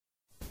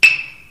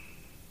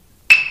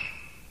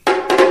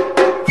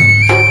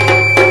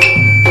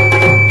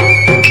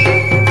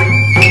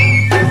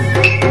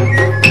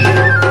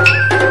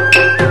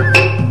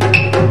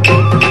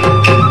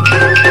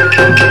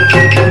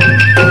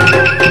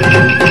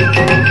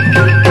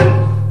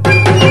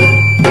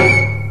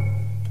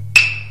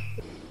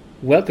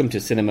welcome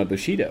to Cinema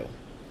Bushido,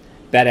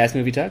 badass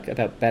movie talk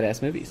about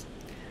badass movies.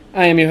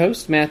 I am your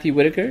host, Matthew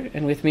Whitaker,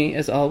 and with me,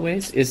 as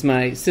always, is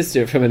my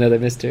sister from another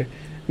Mr.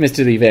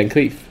 Lee Van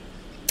Cleef.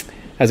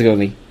 How's it going,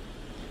 Lee?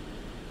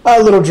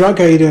 A little drunk.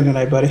 How you doing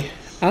tonight, buddy?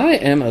 I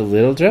am a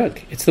little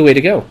drunk. It's the way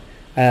to go.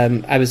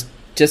 I was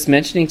just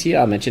mentioning to you,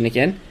 I'll mention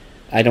again,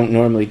 I don't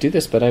normally do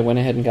this, but I went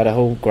ahead and got a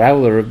whole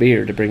growler of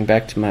beer to bring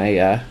back to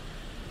my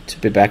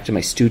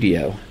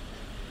studio,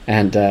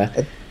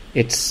 and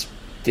it's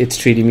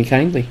treating me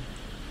kindly.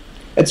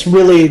 It's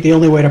really the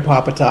only way to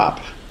pop a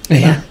top.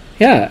 Yeah,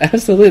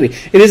 absolutely.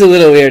 It is a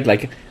little weird.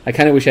 Like, I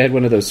kind of wish I had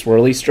one of those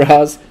swirly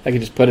straws. I could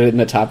just put it in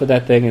the top of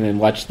that thing and then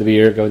watch the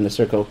beer go in the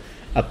circle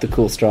up the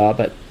cool straw,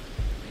 but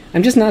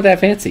I'm just not that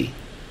fancy.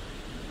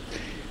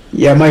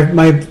 Yeah,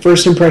 my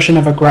first impression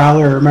of a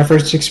growler, my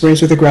first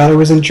experience with a growler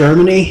was in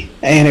Germany,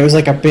 and it was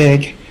like a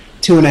big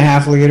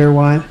 2.5 liter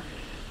one,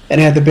 and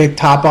it had the big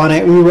top on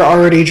it. We were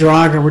already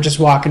drunk, and we're just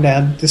walking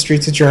down the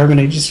streets of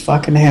Germany, just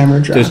fucking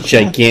hammered drunk. Those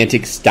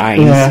gigantic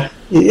steins. Yeah,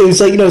 it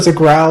was like, it's a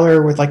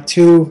growler with like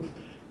two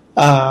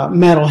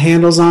metal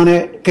handles on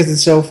it because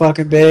it's so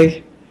fucking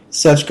big.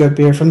 Such good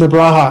beer from the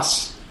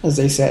Brauhaus, as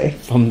they say.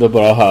 From the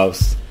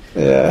Brauhaus.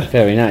 Yeah,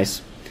 very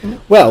nice.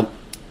 Well,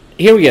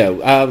 here we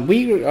go.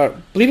 We are,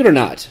 believe it or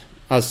not,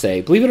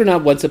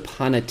 once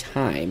upon a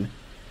time,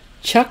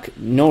 Chuck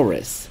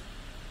Norris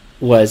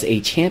was a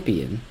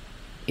champion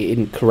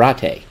in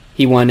karate.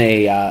 He won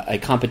a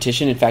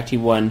competition. In fact, he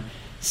won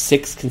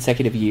 6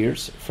 consecutive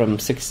years from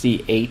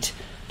 68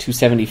 to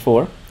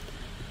 74.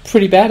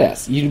 Pretty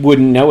badass. You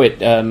wouldn't know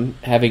it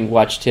having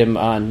watched him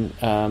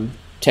on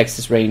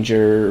Texas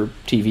Ranger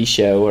TV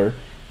show or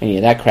any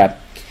of that crap.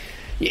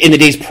 In the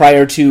days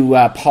prior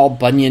to Paul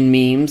Bunyan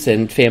memes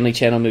and Family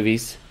Channel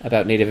movies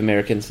about Native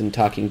Americans and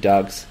talking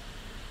dogs,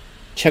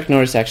 Chuck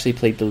Norris actually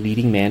played the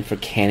leading man for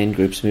Cannon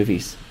Group's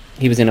movies.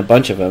 He was in a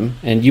bunch of them,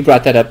 and you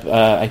brought that up,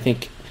 I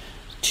think,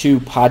 2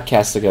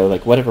 podcasts ago,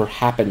 like, whatever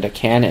happened to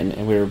Cannon,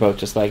 and we were both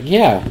just like,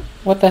 yeah,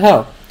 what the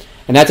hell?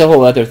 And that's a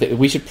whole other thing.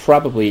 We should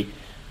probably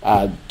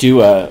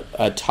do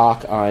a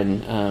talk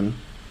on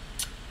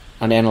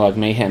Analog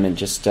Mayhem and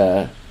just...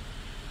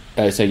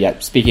 So yeah,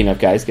 speaking of,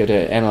 guys, go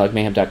to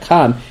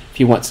analogmayhem.com if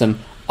you want some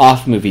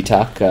off-movie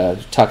talk about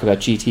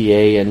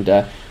GTA,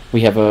 and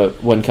we have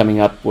one coming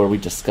up where we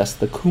discuss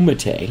the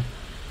Kumite.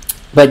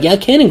 But yeah,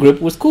 Cannon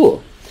Group was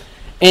cool.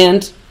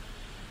 And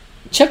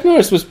Chuck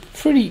Norris was a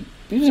pretty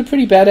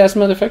badass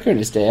motherfucker in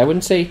his day. I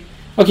wouldn't say...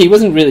 Okay, he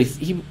wasn't really...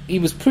 He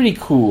was pretty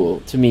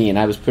cool to me, and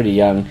I was pretty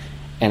young,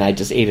 and I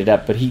just ate it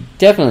up, but he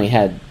definitely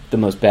had the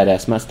most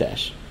badass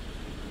mustache.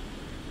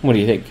 What do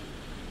you think?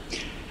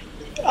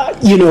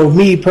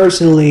 Me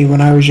personally,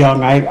 when I was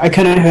young, I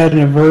kind of had an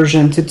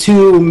aversion to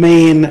 2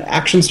 main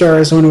action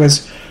stars. One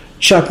was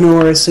Chuck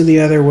Norris, and the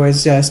other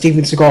was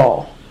Steven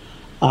Seagal.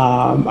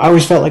 I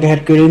always felt like I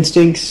had good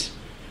instincts.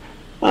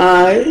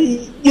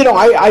 I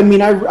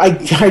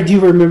do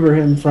remember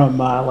him from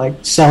like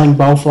selling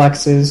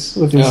Bowflexes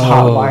with his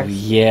hot wife.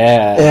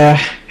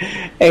 Yeah.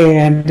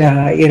 And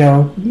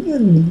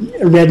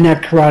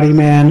Redneck Karate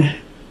Man.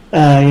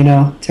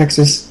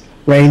 Texas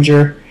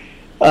Ranger.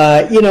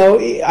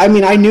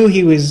 I knew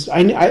he was...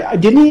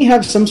 didn't he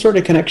have some sort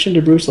of connection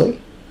to Bruce Lee?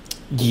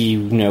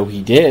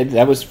 He did.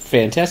 That was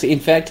fantastic. In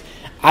fact,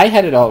 I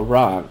had it all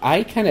wrong.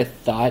 I kind of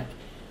thought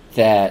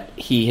that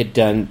he had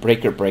done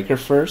Breaker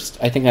first.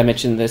 I think I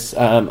mentioned this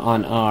on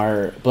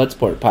our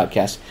Bloodsport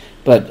podcast.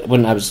 But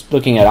when I was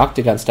looking at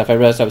Octagon stuff, I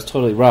realized I was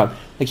totally wrong.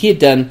 Like, he had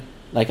done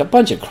like a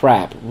bunch of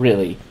crap,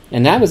 really.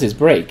 And that was his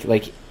break.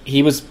 Like,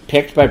 he was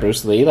picked by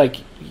Bruce Lee. Like,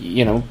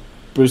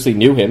 Bruce Lee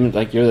knew him,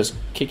 like, you're this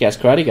kick-ass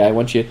karate guy, I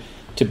want you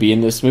to be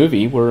in this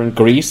movie, we're in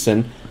Greece,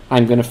 and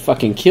I'm gonna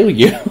fucking kill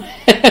you.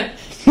 And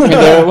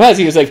there it was,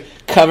 he was, like,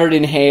 covered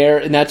in hair,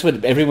 and that's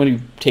what everyone who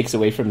takes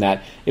away from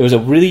that. It was a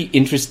really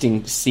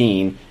interesting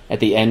scene at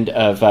the end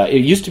of, it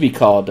used to be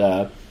called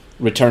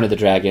Return of the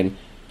Dragon,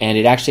 and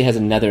it actually has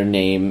another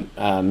name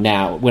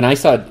now. When I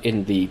saw it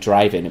in the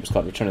drive-in, it was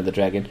called Return of the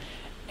Dragon,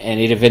 and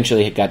it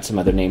eventually had got some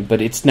other name,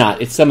 but it's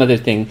not. It's some other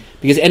thing,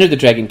 because Enter the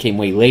Dragon came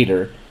way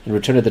later, and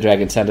Return of the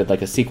Dragon sounded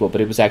like a sequel, but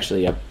it was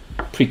actually a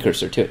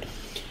precursor to it.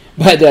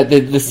 But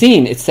the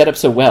scene, it's set up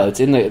so well. It's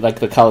in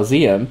the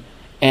Coliseum,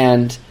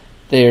 and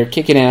they're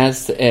kicking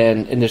ass,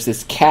 and there's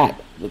this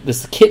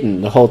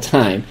kitten the whole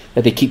time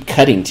that they keep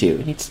cutting to,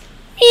 and it's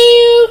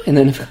meow, and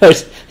then of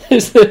course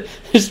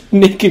there's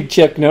naked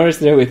Chuck Norris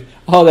there with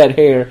all that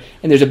hair,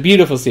 and there's a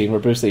beautiful scene where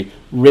Bruce Lee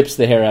rips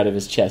the hair out of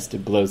his chest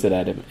and blows it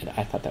at him, and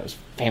I thought that was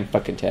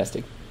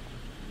fan-fucking-tastic.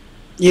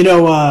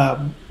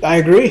 I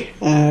agree.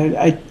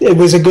 It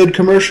was a good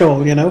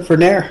commercial, for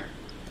Nair.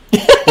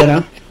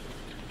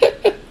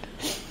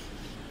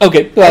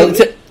 Okay, well,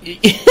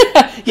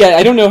 yeah,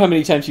 I don't know how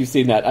many times you've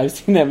seen that. I've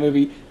seen that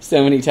movie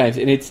so many times,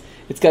 and it's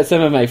got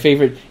some of my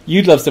favorite...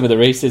 You'd love some of the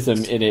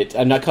racism in it.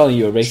 I'm not calling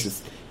you a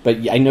racist, but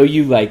I know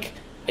you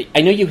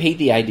hate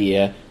the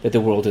idea that the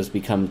world has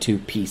become too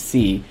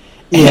PC.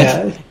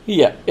 And,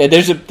 yeah.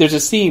 There's a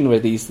scene where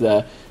these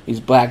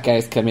black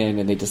guys come in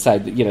and they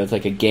decide that, it's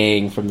like a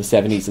gang from the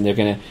 70s and they're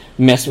going to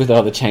mess with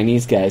all the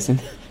Chinese guys.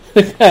 And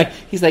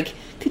He's like,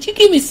 could you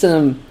give me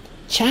some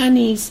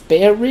Chinese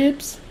spare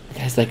ribs? The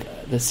guy's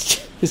like,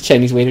 this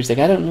Chinese waiter's like,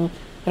 I don't know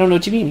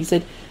what you mean. He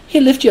said,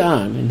 here, lift your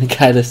arm. And the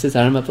guy lifts his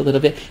arm up a little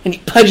bit, and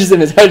he punches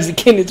him as hard as he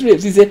can in his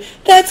ribs. He said,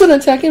 that's what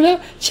I'm talking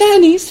about,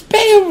 Chinese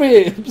spare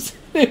ribs.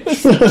 It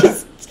was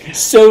just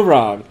so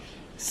wrong.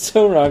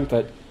 So wrong,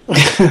 but...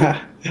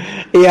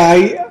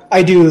 Yeah,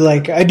 I do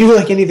like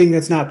anything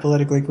that's not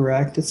politically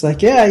correct. It's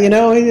like, yeah,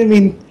 I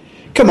mean,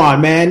 come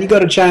on, man. You go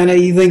to China,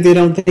 you think they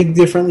don't think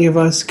differently of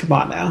us? Come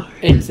on now.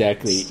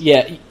 Exactly.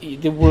 Yeah,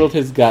 the world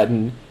has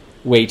gotten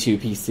way too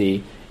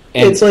PC.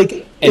 And, it's like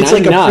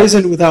a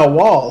prison without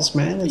walls,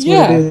 man. That's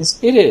what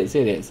it is.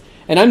 It is.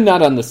 And I'm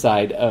not on the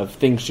side of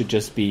things should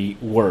just be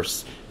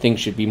worse. Things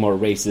should be more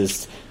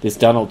racist. This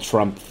Donald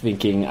Trump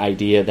thinking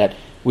idea that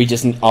we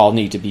just all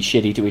need to be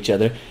shitty to each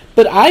other.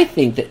 But I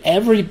think that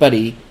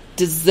everybody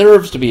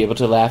deserves to be able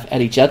to laugh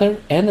at each other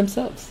and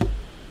themselves.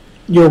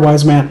 You're a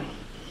wise man.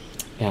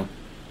 Yeah.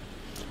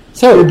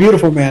 So you're a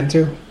beautiful man,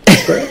 too.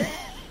 That's great.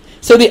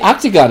 So the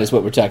Octagon is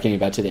what we're talking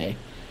about today.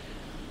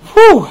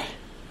 Whew.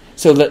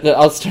 So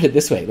I'll start it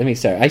this way. Let me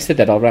start. I said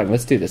that all wrong.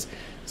 Let's do this.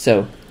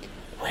 So,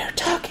 we're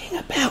talking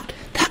about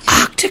the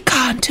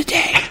Octagon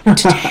today.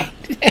 Today.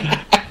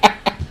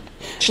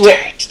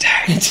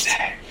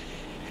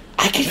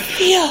 I can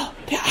feel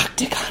the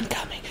Octagon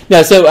coming.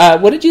 No, so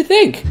what did you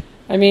think?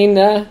 I mean,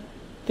 the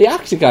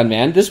Octagon,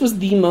 man. This was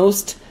the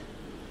most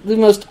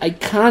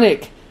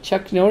iconic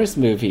Chuck Norris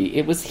movie.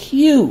 It was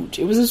huge.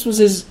 This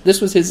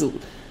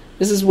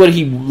is what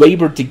he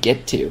labored to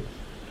get to.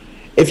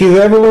 If you've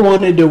ever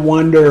wanted to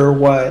wonder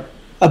what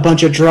a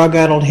bunch of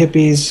drug-addled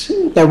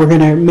hippies that were going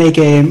to make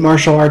a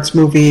martial arts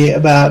movie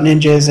about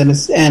ninjas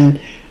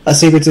and a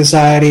secret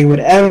society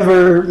would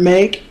ever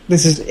make,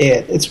 this is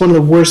it. It's one of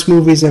the worst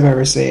movies I've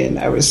ever seen.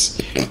 It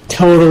was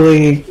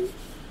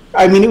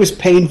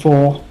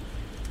painful,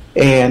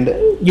 and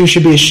you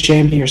should be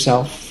ashamed of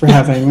yourself for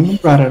having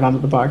brought it onto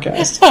the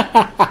podcast.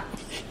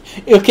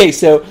 Okay,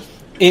 so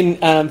in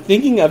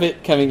thinking of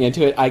it coming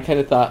into it, I kind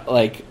of thought,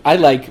 like, I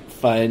like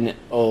fun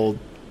old,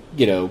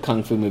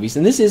 kung fu movies,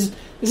 and this is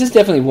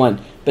definitely one.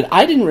 But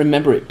I didn't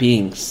remember it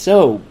being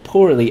so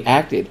poorly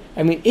acted.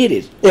 I mean, it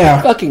is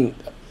fucking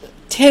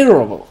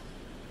terrible.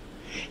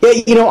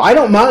 Yeah, I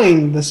don't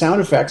mind the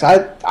sound effects.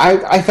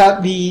 I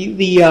thought the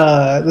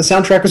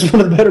soundtrack was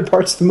one of the better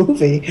parts of the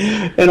movie,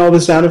 and all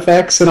the sound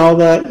effects and all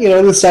the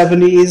the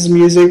 70s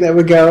music that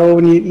would go,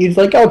 and you'd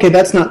like, okay,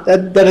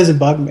 that doesn't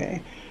bug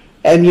me.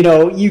 And,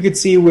 you could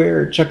see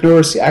where Chuck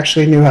Norris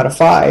actually knew how to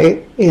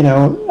fight,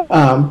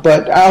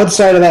 but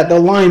outside of that, the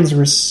lines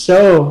were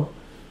so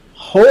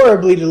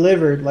horribly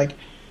delivered,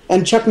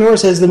 and Chuck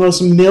Norris has the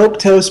most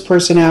milquetoast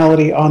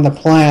personality on the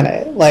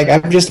planet. Like,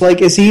 I'm just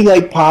like, is he,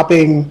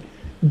 popping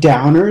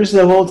downers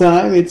the whole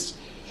time? It's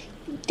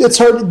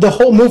hard. The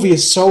whole movie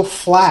is so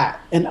flat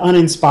and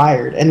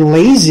uninspired and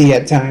lazy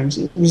at times.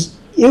 It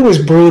was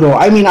brutal.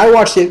 I mean, I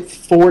watched it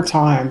 4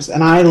 times,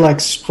 and I,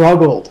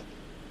 struggled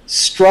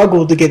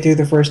to get through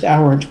the first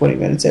hour and 20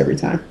 minutes every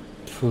time.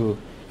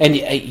 And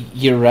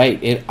you're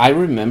right. I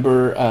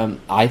remember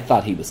I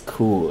thought he was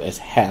cool as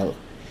hell.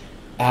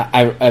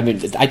 I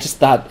mean, I just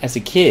thought as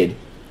a kid,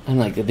 I'm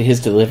like,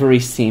 his delivery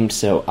seemed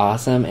so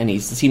awesome, and he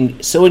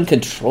seemed so in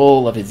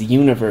control of his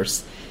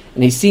universe,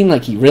 and he seemed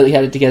like he really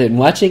had it together. And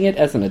watching it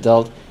as an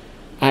adult,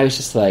 I was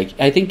just like,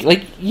 I think,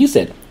 like you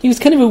said, he was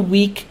kind of a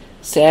weak,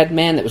 sad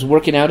man that was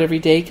working out every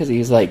day because he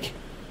was,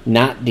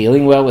 not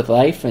dealing well with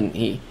life, and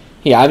he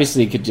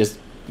obviously could just,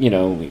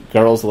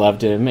 girls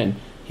loved him, and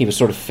he was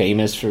sort of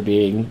famous for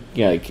being,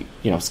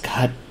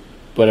 Scott,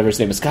 whatever his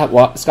name is,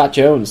 Scott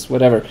Jones,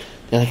 whatever.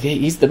 They're like, hey,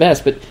 he's the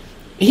best, but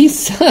he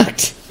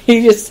sucked.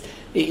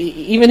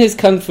 Even his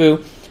kung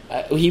fu,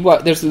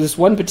 there's this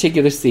one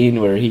particular scene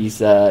where he's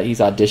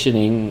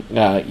auditioning,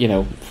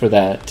 for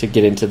that, to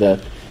get into the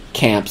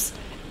camps,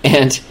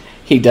 and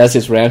he does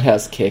his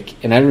roundhouse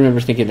kick, and I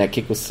remember thinking that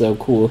kick was so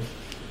cool.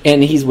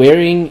 And he's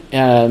wearing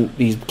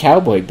these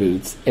cowboy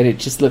boots, and it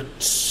just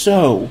looked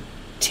so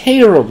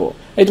terrible.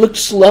 It looked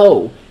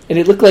slow, and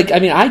it looked like,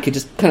 I could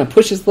just kind of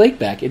push his leg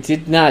back. It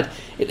did not,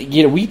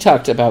 we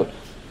talked about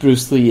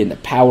Bruce Lee and the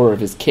power of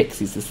his kicks.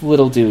 He's this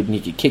little dude, and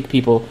he could kick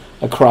people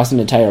across an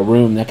entire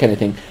room, that kind of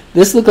thing.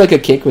 This looked like a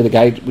kick where the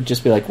guy would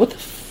just be like, what the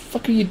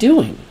fuck are you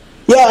doing?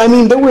 Yeah,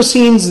 there were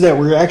scenes that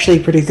were actually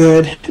pretty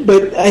good,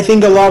 but I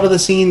think a lot of the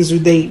scenes,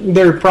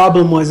 their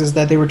problem was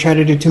that they were trying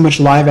to do too much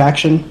live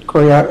action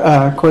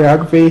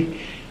choreography,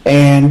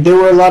 and there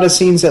were a lot of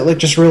scenes that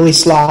looked just really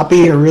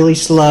sloppy or really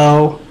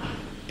slow,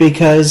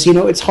 because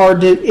it's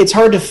hard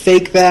to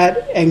fake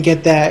that and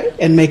get that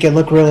and make it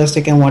look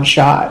realistic in one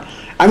shot.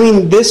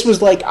 This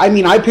was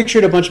I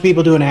pictured a bunch of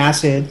people doing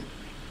acid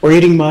or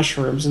eating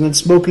mushrooms and then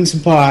smoking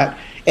some pot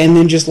and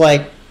then just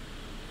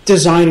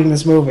designing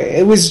this movie.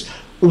 It was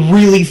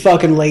really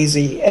fucking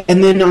lazy.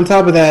 And then on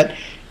top of that,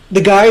 the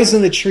guys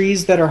in the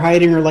trees that are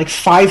hiding are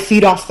 5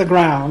 feet off the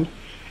ground,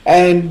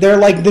 and they're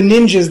like the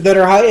ninjas that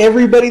are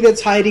everybody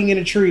that's hiding in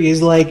a tree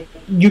is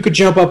you could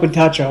jump up and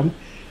touch them.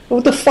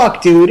 What the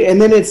fuck, dude?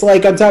 And then it's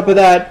on top of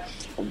that,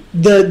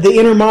 the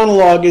inner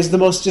monologue is the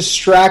most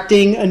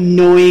distracting,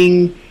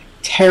 annoying,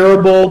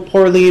 terrible,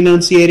 poorly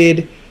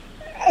enunciated,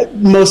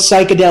 most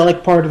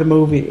psychedelic part of the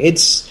movie. It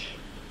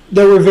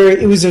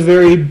was a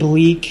very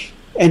bleak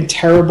and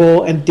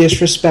terrible and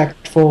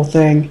disrespectful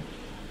thing.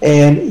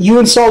 And you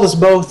insult us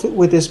both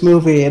with this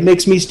movie. It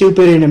makes me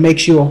stupid and it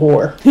makes you a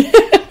whore.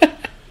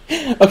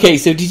 Okay,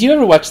 so did you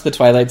ever watch The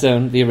Twilight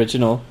Zone, the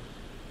original?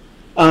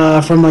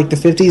 From like the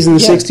 50s and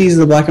the 60s,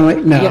 the black and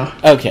white? No.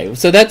 Yeah. Okay,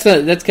 so that's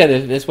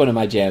one of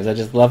my jams. I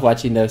just love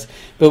watching those.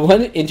 But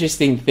one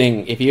interesting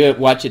thing, if you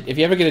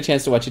ever get a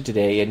chance to watch it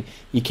today and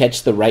you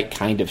catch the right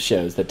kind of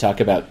shows that talk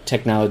about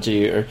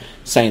technology or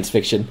science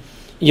fiction,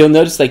 you'll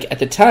notice like at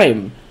the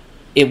time,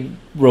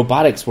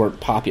 robotics weren't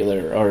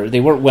popular or they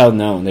weren't well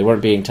known. They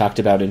weren't being talked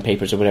about in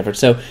papers or whatever.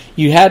 So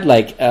you had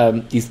like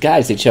these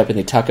guys, they'd show up and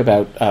they talk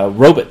about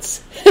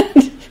robots.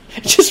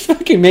 It just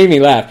fucking made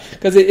me laugh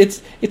because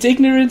it's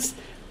ignorance,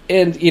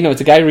 and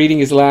it's a guy reading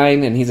his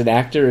line, and he's an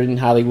actor in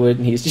Hollywood,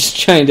 and he's just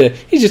trying to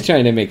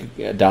make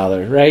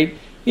 $1, right?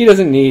 He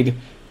doesn't need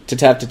to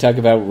have to talk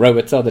about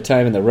robots all the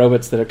time and the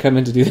robots that are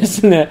coming to do this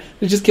and that.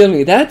 They're just killing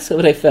me. That's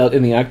what I felt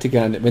in the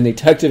Octagon when they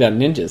talked about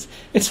ninjas.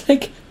 It's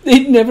like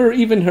they'd never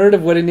even heard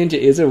of what a ninja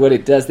is or what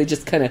it does. They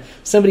just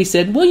somebody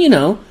said,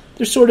 well,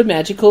 they're sort of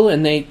magical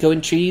and they go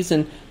in trees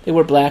and they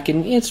wear black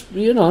and it's,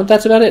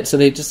 that's about it. So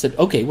they just said,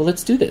 okay, well,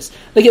 let's do this.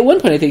 Like at one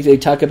point, I think they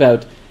talk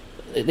about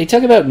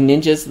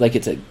ninjas like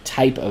it's a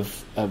type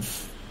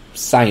of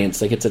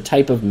science, like it's a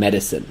type of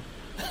medicine.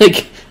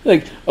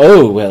 Like,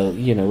 oh, well,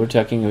 we're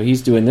talking,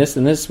 he's doing this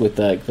and this with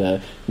like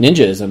the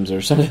ninja-isms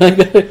or something like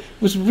that. It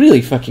was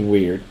really fucking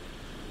weird.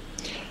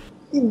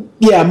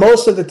 Yeah,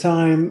 most of the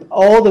time,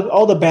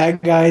 all the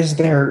bad guys,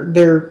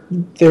 their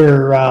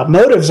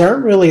motives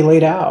aren't really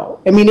laid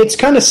out. I mean, it's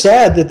kind of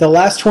sad that the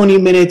last 20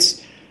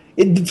 minutes.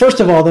 First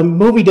of all, the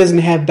movie doesn't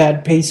have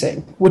bad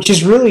pacing, which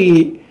is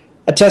really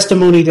a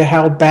testimony to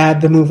how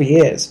bad the movie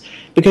is.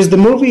 Because the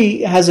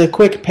movie has a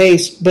quick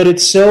pace, but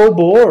it's so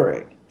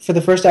boring for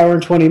the first hour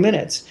and 20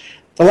 minutes.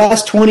 The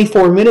last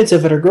 24 minutes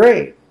of it are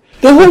great.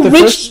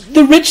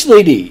 The rich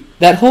lady,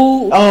 that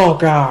whole... Oh,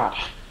 God.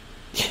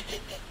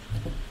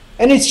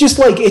 And it's just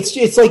like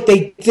it's like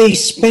they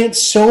spent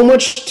so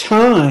much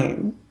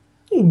time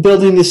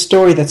building this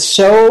story that's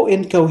so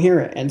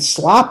incoherent and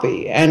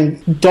sloppy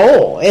and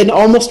dull, and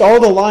almost all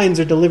the lines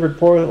are delivered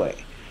poorly.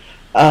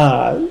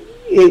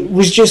 It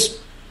was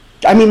just,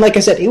 I mean, like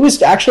I said, it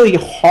was actually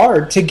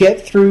hard to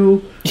get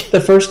through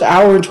the first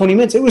hour and 20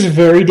 minutes. It was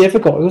very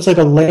difficult. It was like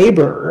a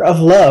labor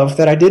of love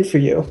that I did for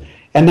you,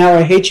 and now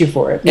I hate you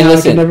for it. Now I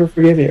can never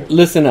forgive you.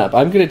 Listen up.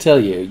 I'm going to tell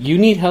you, you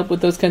need help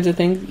with those kinds of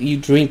things, you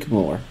drink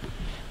more.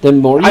 The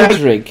more you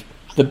drink,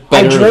 the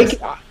better it is.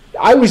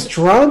 I was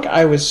drunk.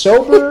 I was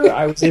sober.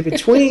 I was in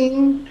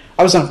between.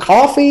 I was on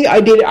coffee.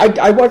 I tried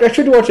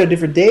to watch it on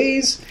different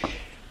days.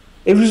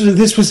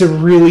 This was a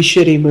really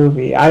shitty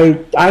movie.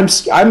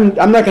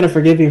 I'm not going to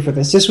forgive you for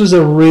this. This was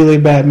a really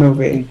bad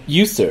movie.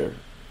 You, sir,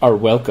 are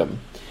welcome.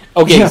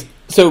 Okay, yeah.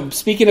 So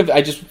speaking of,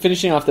 I just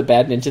finishing off the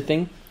bad ninja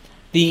thing.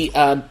 The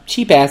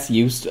cheap ass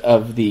use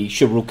of the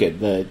shuriken,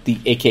 the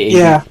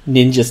AKA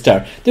ninja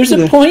star. There's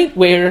a point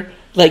where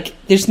like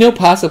there's no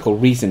possible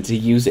reason to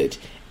use it,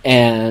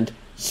 and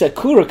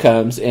Sakura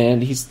comes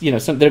and he's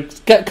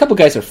a couple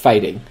guys are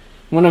fighting.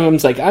 One of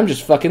them's like, I'm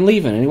just fucking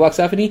leaving, and he walks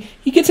off and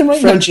he gets him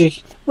right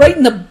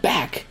in the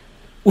back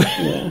with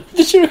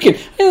the shuriken.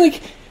 And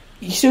like,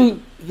 so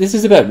this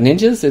is about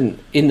ninjas, and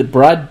in the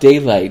broad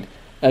daylight,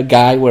 a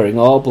guy wearing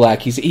all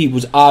black. He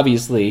was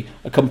obviously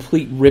a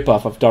complete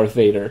ripoff of Darth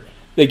Vader.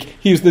 Like,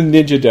 he was the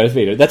ninja Darth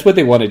Vader. That's what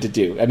they wanted to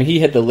do. I mean, he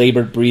had the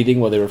labored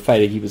breathing while they were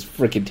fighting. He was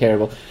freaking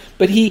terrible.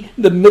 But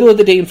the middle of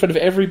the day in front of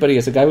everybody,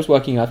 as a guy was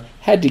walking off,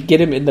 had to get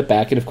him in the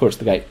back. And, of course,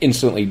 the guy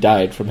instantly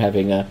died from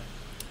having a,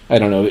 I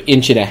don't know,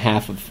 inch and a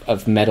half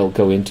of metal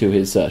go into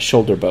his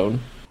shoulder bone.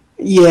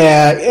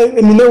 Yeah.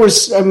 I mean, there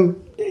was...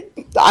 I'm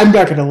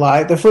not going to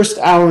lie. The first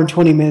hour and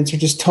 20 minutes are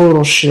just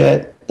total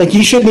shit. Like,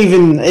 you shouldn't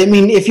even... I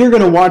mean, if you're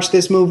going to watch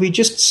this movie,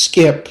 just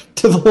skip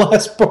to the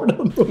last part of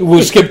the movie.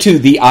 We'll skip to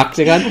the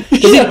Octagon.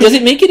 Does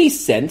it make any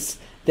sense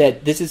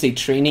that this is a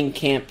training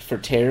camp for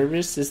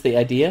terrorists, is the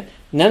idea?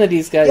 None of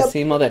these guys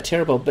seem all that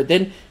terrible, but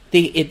then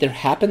there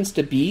happens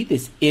to be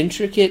this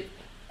intricate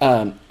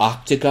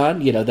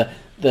octagon,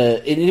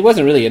 it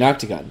wasn't really an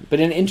octagon, but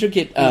an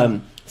intricate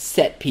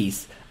set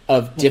piece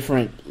of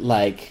different,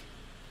 like,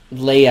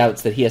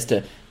 layouts that he has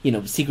to,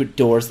 secret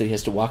doors that he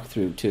has to walk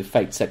through to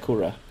fight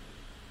Sakura.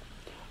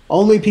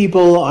 Only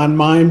people on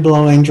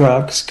mind-blowing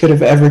drugs could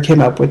have ever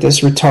came up with this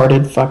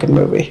retarded fucking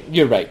movie.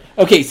 You're right.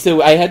 Okay,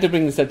 so I had to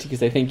bring this up to you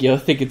because I think you'll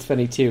think it's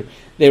funny too.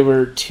 There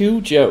were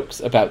 2 jokes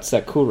about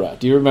Sakura.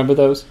 Do you remember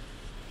those?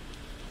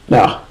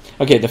 No.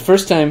 Okay, the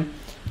first time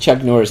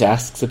Chuck Norris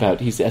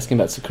he's asking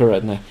about Sakura,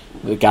 and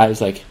the guy's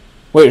like,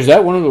 wait, is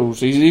that one of those...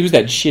 He was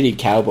that shitty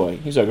cowboy.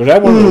 He's like, is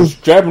that one of those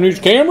Japanese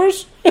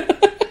cameras?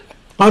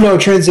 Oh no,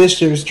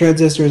 transistors.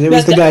 It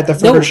was the guy at the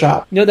photo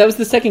shop. No, that was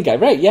the second guy,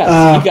 right?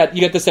 Yeah, so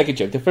you got the second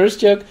joke. The first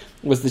joke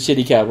was the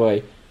shitty cowboy.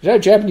 Is that a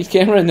Japanese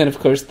camera? And then, of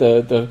course,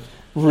 the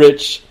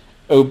rich,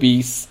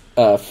 obese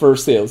fur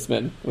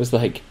salesman was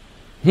like,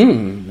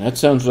 that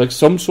sounds like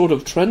some sort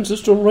of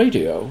transistor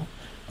radio.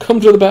 Come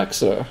to the back,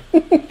 sir.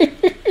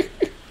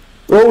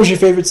 What was your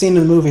favorite scene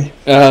in the movie?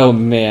 Oh,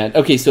 man.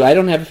 Okay, so I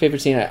don't have a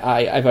favorite scene,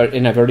 I've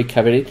already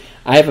covered it.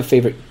 I have a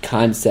favorite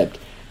concept,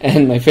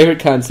 and my favorite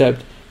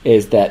concept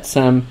is that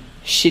some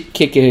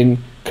shit-kicking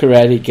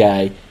karate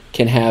guy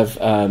can have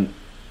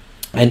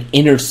an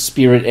inner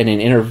spirit and an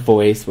inner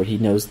voice where he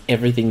knows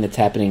everything that's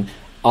happening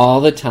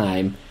all the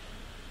time,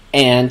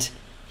 and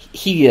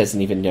he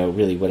doesn't even know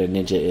really what a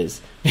ninja is.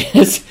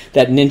 Because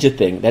that ninja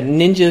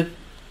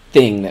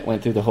thing that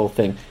went through the whole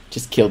thing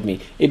just killed me.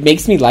 It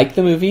makes me like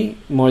the movie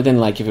more than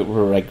like if it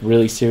were like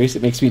really serious.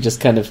 It makes me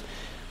just kind of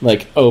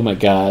like, oh my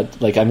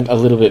god, like I'm a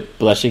little bit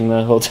blushing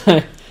the whole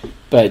time.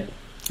 But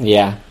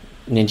yeah,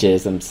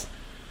 ninja-isms.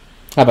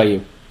 How about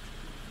you?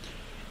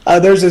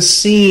 There's a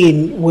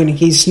scene when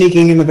he's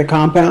sneaking into the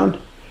compound,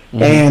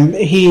 and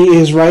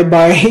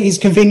he's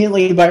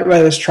conveniently by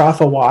this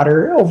trough of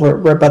water over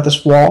right by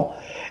this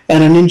wall,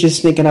 and a ninja's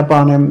sneaking up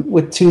on him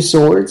with two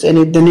swords, and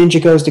the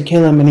ninja goes to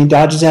kill him, and he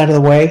dodges out of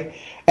the way,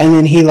 and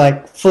then he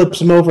like flips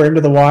him over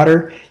into the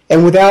water,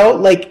 and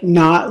without like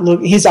not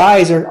look, his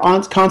eyes are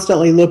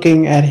constantly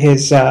looking at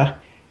his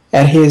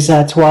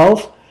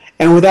 12.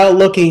 And without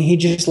looking, he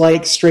just,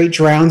 like, straight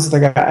drowns the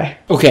guy.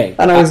 Okay.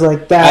 And I was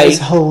like, that is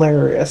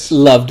hilarious.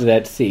 Loved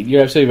that scene.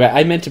 You're absolutely right.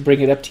 I meant to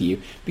bring it up to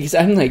you. Because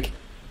I'm like,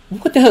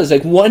 what the hell? It's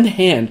like one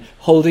hand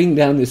holding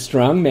down this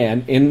strong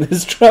man in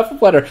this trough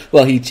of water.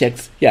 Well, he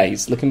checks. Yeah,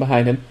 he's looking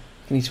behind him.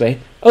 And he's way.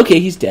 Okay,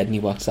 he's dead. And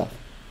he walks off.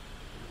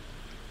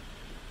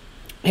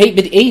 Hey,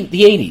 but the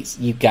 80s.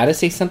 You got to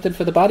say something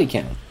for the body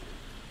count.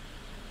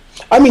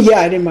 I mean,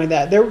 yeah, I didn't mind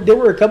that. There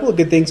were a couple of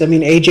good things. I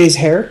mean, AJ's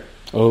hair.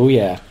 Oh,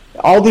 yeah.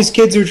 All these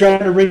kids who are trying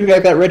to bring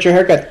back that retro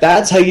haircut,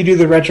 that's how you do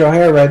the retro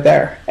hair right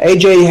there.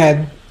 AJ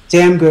had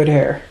damn good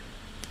hair.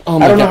 Oh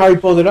my I don't God. know how he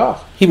pulled it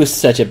off. He was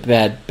such a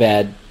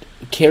bad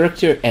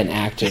character and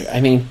actor.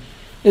 I mean,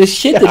 the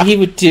shit that he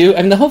would do.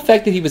 I mean, the whole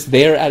fact that he was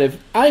there out of,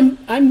 I'm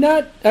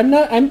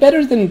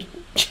better than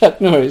Chuck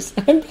Norris.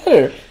 I'm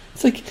better.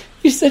 It's like,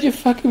 you're such a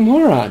fucking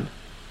moron.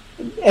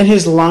 And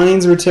his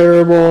lines were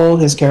terrible.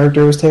 His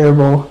character was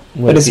terrible.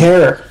 But his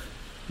hair.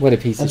 What a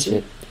piece of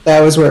shit. That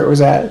was where it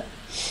was at.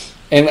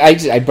 And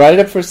I brought it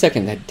up for a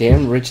second, that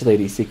damn rich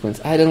lady sequence.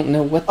 I don't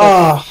know what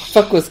the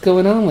fuck was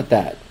going on with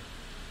that.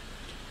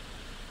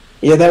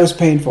 Yeah, that was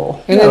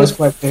painful. And that then was the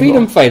quite painful.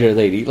 freedom fighter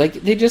lady. Like,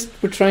 they just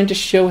were trying to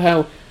show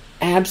how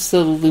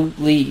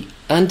absolutely,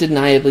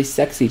 undeniably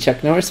sexy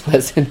Chuck Norris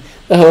was. And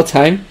the whole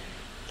time,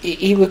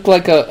 he looked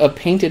like a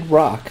painted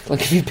rock.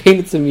 Like if you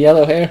painted some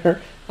yellow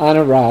hair on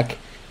a rock.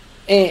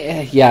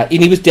 Yeah,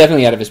 and he was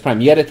definitely out of his prime.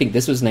 You got to think,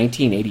 this was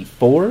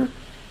 1984?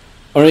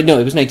 Or no,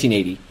 it was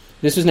 1980.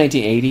 This was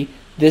 1980.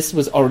 This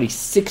was already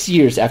 6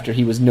 years after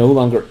he was no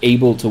longer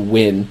able to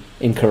win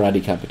in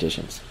karate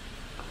competitions.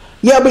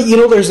 Yeah, but you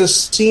know, there's a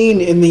scene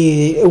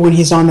when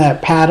he's on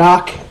that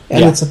paddock,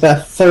 and it's the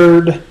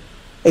third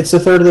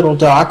little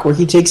dock where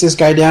he takes this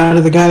guy down,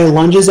 and the guy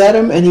lunges at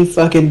him, and he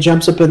fucking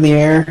jumps up in the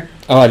air.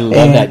 Oh, I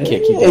love that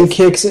kick. And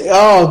kicks.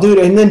 Oh, dude,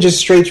 and then just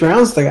straight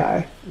rounds the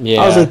guy.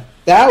 Yeah, I was like,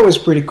 that was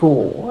pretty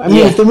cool. I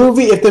mean, if the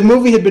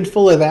movie had been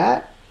full of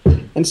that,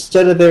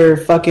 instead of their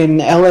fucking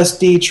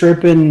LSD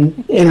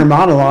tripping inner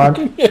monologue,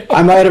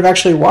 I might have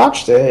actually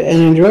watched it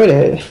and enjoyed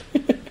it.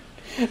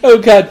 Oh,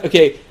 God.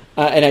 Okay,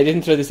 and I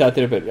didn't throw this out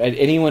there, but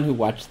anyone who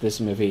watched this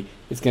movie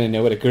is going to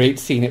know what a great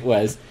scene it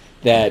was,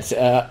 that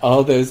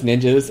all those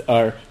ninjas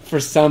are, for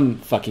some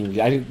fucking...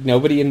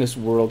 nobody in this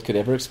world could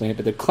ever explain it,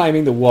 but they're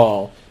climbing the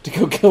wall to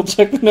go kill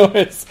Chuck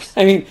Norris.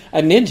 I mean,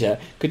 a ninja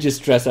could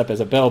just dress up as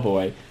a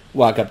bellboy,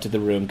 walk up to the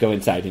room, go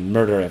inside, and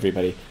murder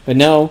everybody. But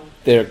no,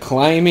 they're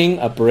climbing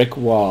a brick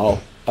wall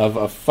of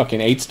a fucking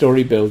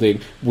 8-story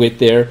building with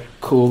their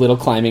cool little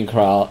climbing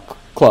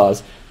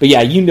claws. But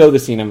yeah, you know the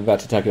scene I'm about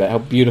to talk about, how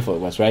beautiful it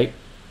was, right?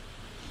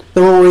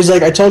 The one where he's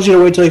like, I told you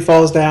to wait till he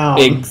falls down.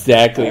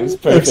 Exactly, it was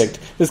perfect.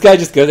 This guy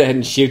just goes ahead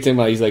and shoots him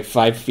while he's like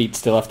 5 feet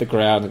still off the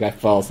ground. The guy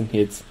falls and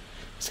hits.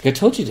 He's like, I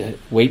told you to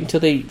wait until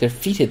their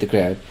feet hit the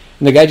ground.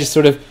 And the guy just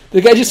sort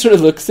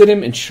of looks at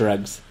him and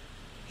shrugs.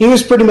 He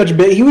was pretty much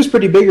big. He was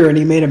pretty bigger, and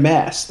he made a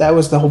mess. That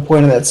was the whole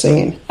point of that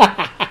scene.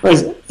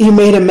 He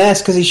made a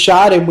mess because he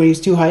shot him when he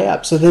was too high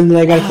up. So then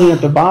they got to clean up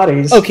the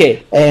bodies.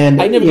 Okay,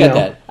 and I never got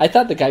that. I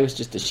thought the guy was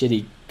just a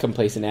shitty,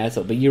 complacent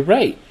asshole. But you're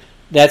right.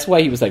 That's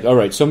why he was like, "All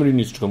right, somebody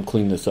needs to come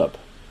clean this up."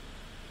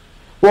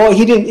 Well,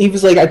 he didn't. He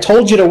was like, "I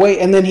told you to wait,"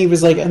 and then he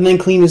was like, "And then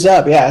clean this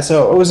up." Yeah.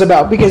 So it was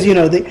about, because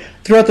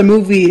throughout the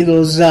movie,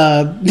 those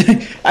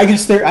I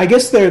guess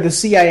they're the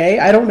CIA.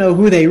 I don't know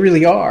who they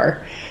really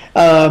are.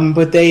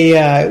 But they,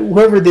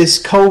 whoever this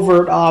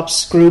covert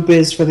ops group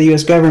is for the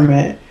U.S.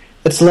 government,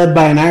 that's led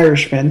by an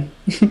Irishman,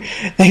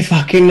 they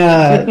fucking,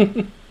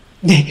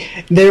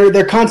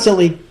 they're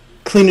constantly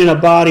cleaning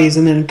up bodies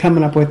and then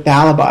coming up with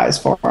alibis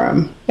for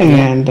them.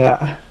 And,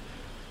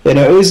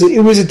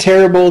 it was a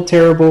terrible,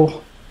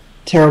 terrible,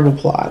 terrible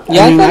plot.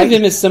 Yeah, I thought of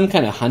him as some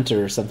kind of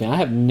hunter or something. I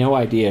have no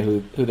idea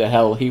who the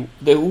hell who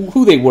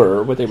they were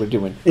or what they were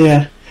doing.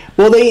 Yeah.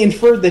 Well, they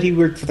inferred that he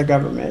worked for the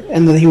government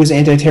and that he was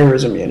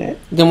anti-terrorism unit.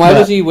 Then why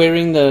was he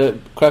wearing the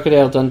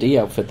Crocodile Dundee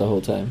outfit the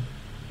whole time?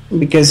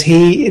 Because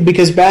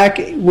back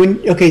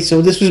when... Okay,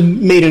 so this was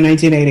made in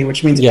 1980,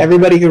 which means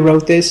everybody who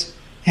wrote this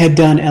had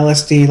done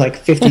LSD like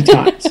 50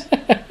 times.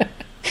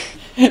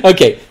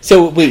 Okay,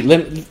 so wait,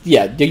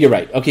 you're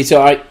right. Okay,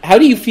 so how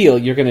do you feel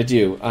you're going to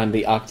do on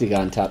the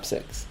Octagon Top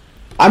 6?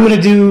 I'm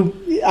gonna go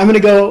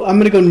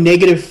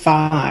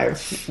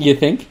 -5. You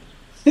think?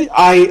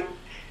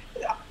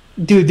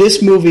 Dude,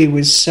 this movie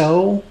was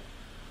so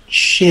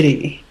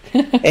shitty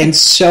and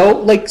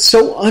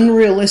so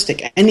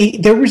unrealistic, and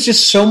there was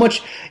just so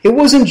much. It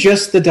wasn't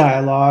just the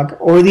dialogue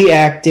or the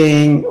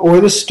acting or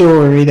the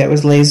story that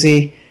was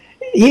lazy.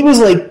 He was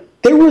like,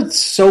 there were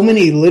so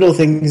many little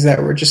things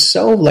that were just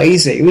so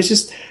lazy. It was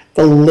just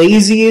the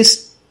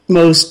laziest,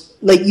 most.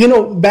 Like,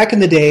 back in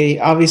the day,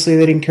 obviously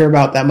they didn't care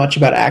about that much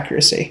about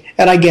accuracy.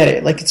 And I get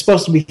it. Like, it's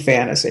supposed to be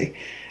fantasy.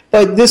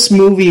 But this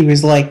movie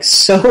was, like,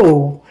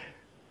 so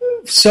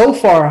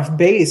far off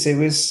base. It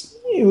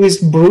was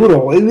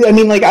brutal. I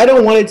mean, like, I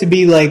don't want it to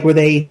be, like, where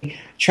they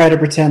try to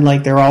pretend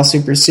like they're all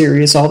super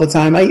serious all the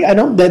time. I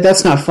don't...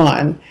 That's not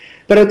fun.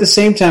 But at the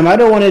same time, I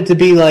don't want it to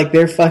be, like,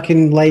 they're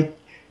fucking, like,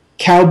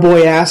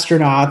 cowboy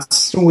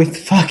astronauts with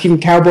fucking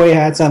cowboy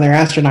hats on their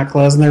astronaut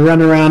clothes, and they're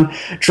running around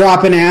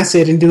dropping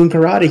acid and doing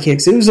karate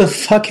kicks. It was a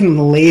fucking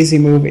lazy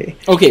movie.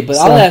 Okay, but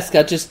I'll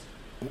just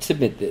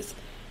submit this.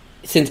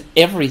 Since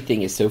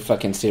everything is so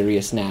fucking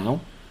serious now,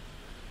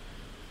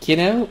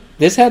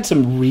 this had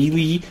some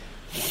really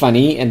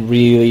funny and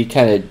really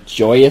kind of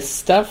joyous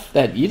stuff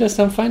that you just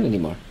don't find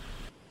anymore.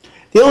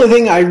 The only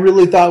thing I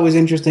really thought was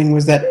interesting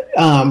was that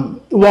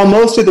while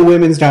most of the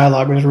women's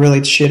dialogue was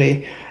really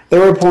shitty,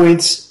 there were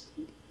points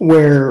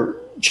where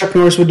Chuck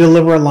Norris would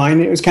deliver a line,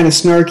 and it was kind of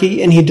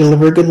snarky, and he'd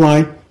deliver a good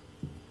line.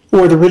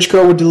 Or the rich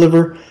girl would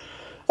deliver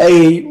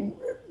a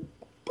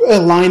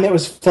line that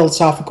was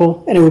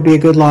philosophical, and it would be a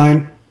good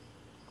line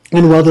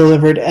and well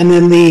delivered. And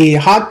then the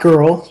hot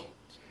girl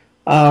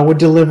would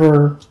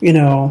deliver,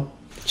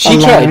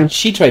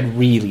 She tried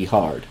really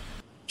hard.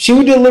 She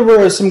would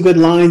deliver some good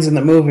lines in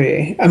the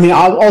movie. I mean,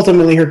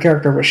 ultimately her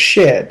character was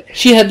shit.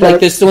 She had like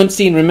this one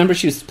scene, remember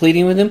she was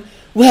pleading with him?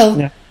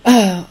 Well,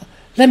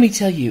 let me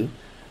tell you,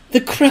 the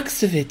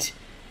crux of it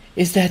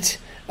is that,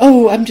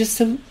 I'm just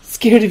so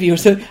scared of you. Or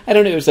so, I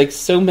don't know, it was like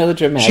so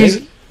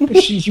melodramatic.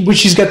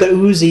 She's got the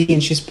Uzi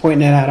and she's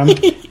pointing it at him.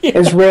 Yeah.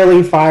 It's rarely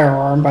a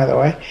firearm, by the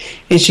way.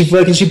 And she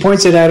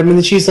points it at him, and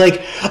then she's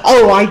like,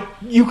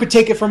 you could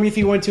take it from me if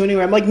you want to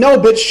anyway. I'm like, no,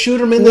 bitch,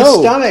 shoot him in the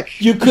stomach.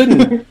 You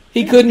couldn't.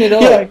 He couldn't at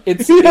all. Yeah.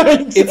 It's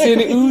an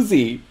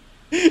Uzi.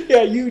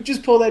 Yeah, you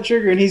just pull that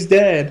trigger and he's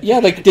dead. Yeah,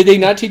 like, did they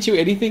not teach you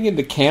anything in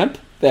the camp?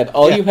 That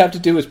all you have to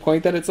do is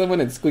point that at someone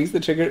and squeeze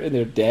the trigger and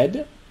they're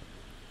dead?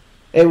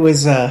 It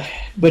was,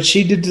 but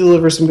she did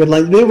deliver some good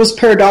lines. It was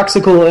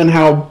paradoxical in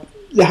how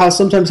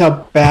sometimes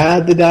how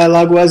bad the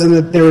dialogue was, and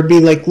that there would be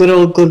like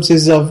little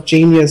glimpses of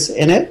genius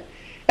in it.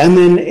 And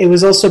then it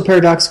was also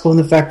paradoxical in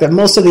the fact that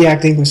most of the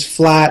acting was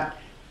flat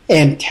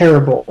and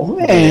terrible,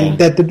 and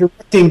that the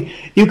directing,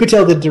 you could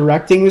tell the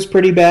directing was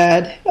pretty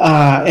bad,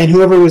 and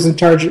whoever was in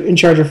charge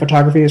of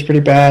photography was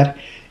pretty bad.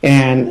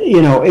 And,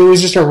 it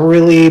was just a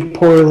really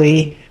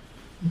poorly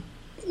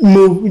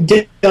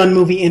done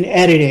movie in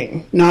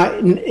editing.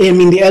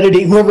 The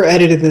editing, whoever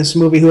edited this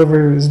movie,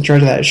 whoever was in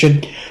charge of that,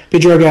 should be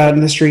dragged out in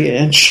the street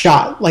and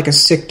shot like a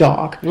sick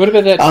dog. What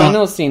about that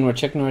final scene where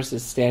Chuck Norris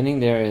is standing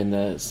there and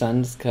the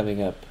sun's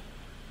coming up?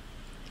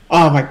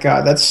 Oh my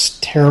god, that's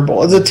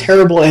terrible. It's a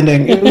terrible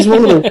ending. It was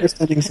one of the worst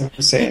endings I've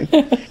ever seen.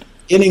 The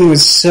ending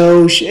was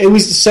so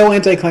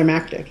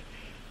anticlimactic.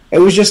 It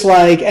was just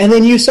like, and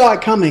then you saw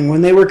it coming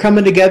when they were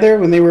coming together,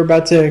 when they were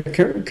about to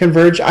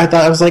converge.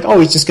 I was like,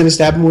 he's just going to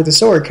stab him with a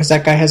sword because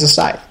that guy has a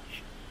scythe.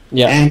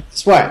 Yeah, and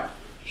guess what?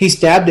 He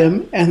stabbed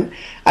him, and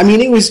I mean,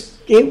 there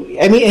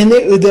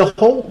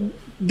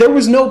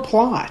was no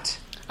plot.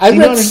 I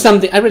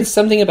read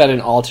something about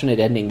an alternate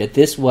ending, that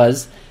this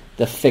was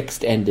the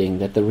fixed ending,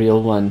 that the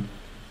real one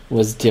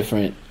was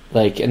different.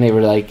 Like, and they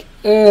were like,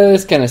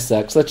 this kind of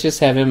sucks. Let's just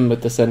have him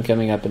with the sun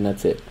coming up, and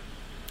that's it.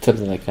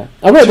 Something like that.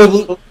 All right,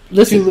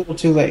 listen. Too little,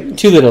 too late.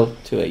 Too little,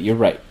 too late. You're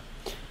right.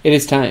 It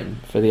is time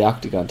for the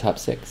Octagon Top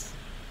 6.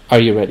 Are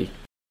you ready?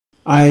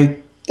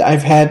 I've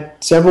had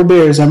several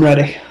beers. I'm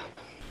ready.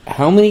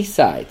 How many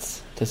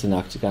sides does an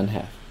octagon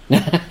have?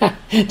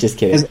 Just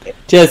kidding.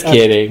 Just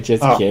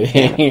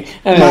kidding.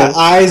 My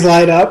eyes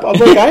light up. I'm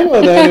like, I know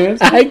what that is.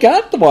 I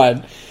got the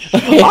one.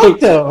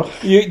 Octo.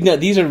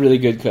 These are really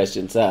good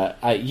questions.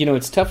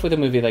 It's tough with a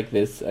movie like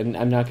this.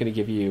 I'm not going to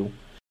give you...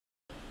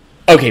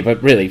 Okay,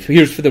 but really,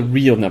 here's for the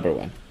real number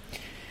one.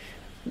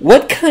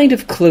 What kind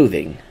of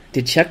clothing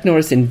did Chuck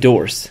Norris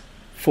endorse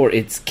for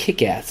its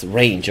kick-ass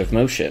range of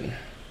motion?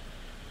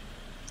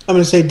 I'm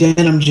going to say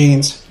denim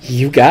jeans.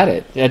 You got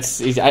it.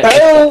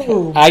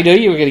 I know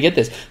you were going to get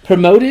this.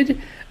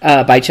 Promoted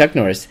by Chuck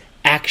Norris,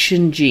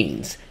 action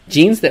jeans.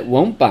 Jeans that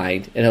won't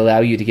bind and allow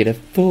you to get a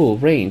full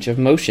range of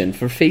motion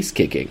for face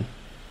kicking.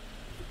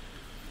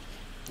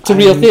 It's a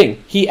real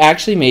thing. He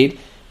actually made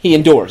he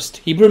endorsed,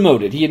 he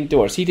promoted, he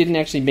endorsed. He didn't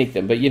actually make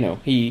them, but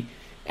he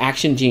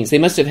Action jeans. They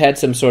must have had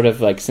some sort of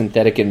like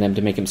synthetic in them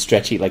to make them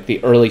stretchy, like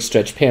the early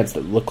stretch pants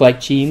that look like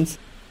jeans.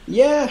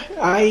 Yeah,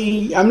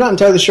 I'm not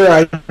entirely sure.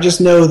 I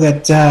just know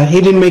that he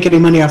didn't make any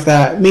money off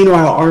that.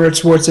 Meanwhile, Arnold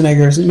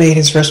Schwarzenegger made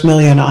his first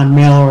million on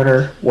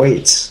mail-order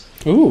weights.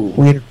 Ooh.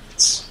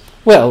 Weights.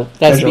 Well,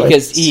 that's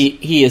because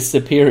he is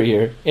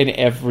superior in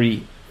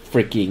every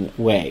freaking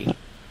way.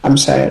 I'm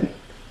saying.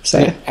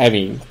 I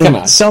mean, come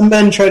on. Some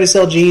men try to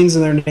sell jeans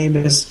and their name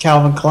is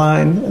Calvin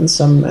Klein, and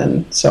some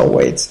men sell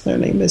weights and their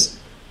name is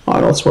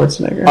Arnold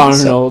Schwarzenegger.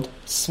 Arnold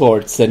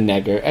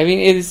Schwarzenegger. I mean,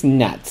 it is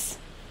nuts.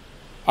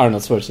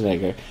 Arnold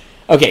Schwarzenegger.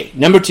 Okay,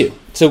 number 2.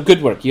 So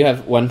good work. You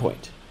have 1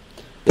 point.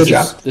 Good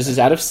job. This is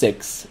out of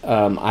 6.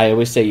 I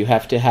always say you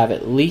have to have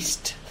at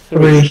least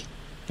 3.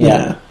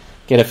 Yeah.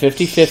 Get a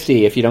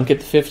 50-50. If you don't get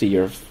the 50,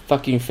 you're a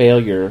fucking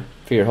failure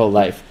for your whole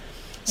life.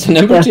 So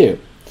number 2.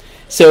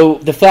 So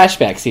the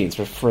flashback scenes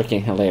were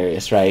freaking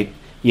hilarious, right?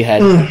 You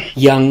had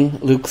young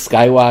Luke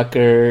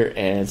Skywalker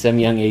and some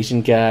young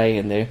Asian guy,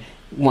 and they're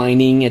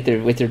whining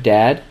with their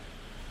dad.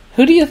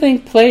 Who do you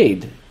think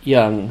played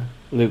young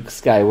Luke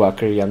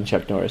Skywalker, young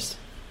Chuck Norris?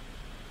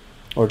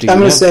 Or do you I'm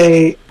gonna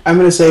say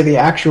the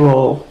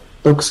actual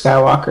Luke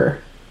Skywalker,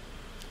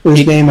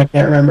 whose name I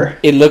can't remember.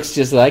 It looks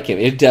just like him.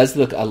 It does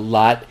look a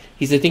lot.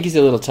 I think he's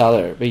a little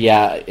taller, but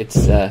yeah, it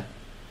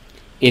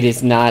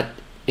is not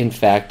in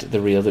fact the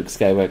real Luke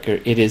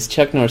Skywalker. It is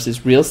Chuck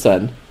Norris's real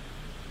son.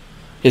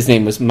 His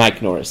name was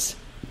Mike Norris.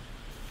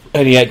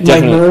 And yeah,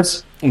 Mike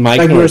Norris.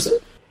 Mike Norris.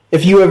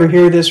 If you ever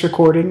hear this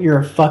recording, you're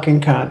a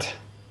fucking cunt.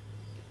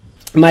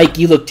 Mike,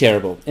 you look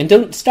terrible. And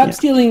don't stop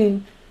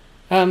stealing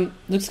Luke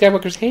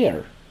Skywalker's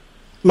hair.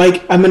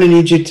 Mike, I'm going to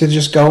need you to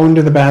just go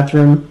into the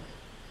bathroom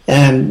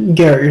and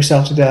garrote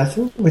yourself to death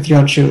with your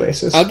own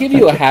shoelaces. I'll give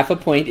you a half a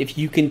point if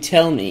you can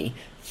tell me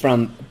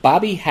from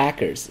Bobby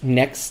Hacker's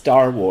next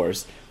Star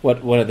Wars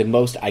what one of the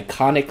most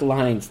iconic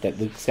lines that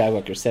Luke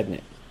Skywalker said in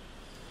it.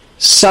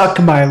 Suck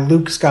my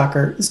Luke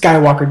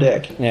Skywalker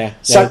dick. Yeah.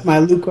 Suck my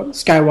Luke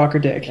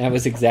Skywalker dick. That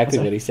was exactly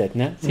what he said.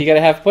 No? So you got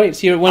a half point.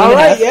 So you're 1.5. All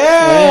right,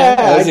 yeah.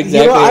 That was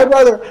exactly.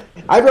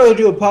 I'd rather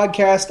do a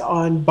podcast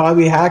on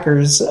Bobby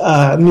Hacker's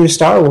new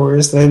Star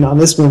Wars than on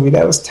this movie.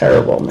 That was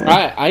terrible, man.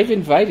 I've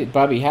invited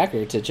Bobby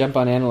Hacker to jump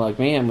on Analog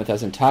Mayhem with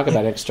us and talk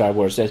about X Star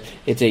Wars.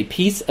 It's a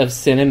piece of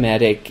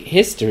cinematic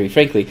history,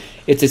 frankly.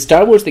 It's a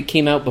Star Wars that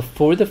came out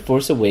before The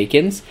Force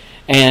Awakens.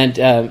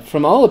 And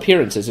from all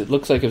appearances, it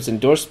looks like it was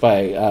endorsed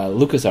by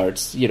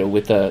LucasArts,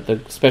 with the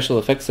special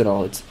effects and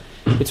all. It's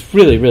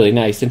really, really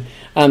nice.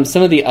 And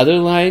some of the other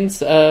lines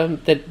that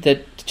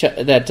Luke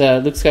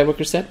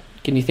Skywalker said,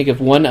 can you think of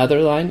one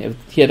other line?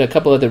 He had a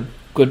couple other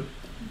good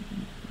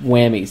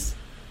whammies.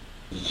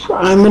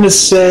 I'm going to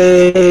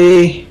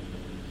say...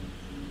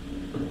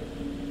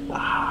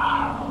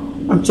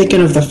 I'm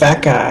thinking of the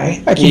fat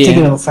guy. I keep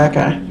thinking of the fat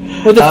guy.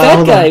 Well,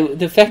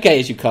 the fat guy,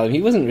 as you call him,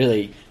 he wasn't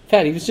really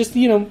fat. He was just,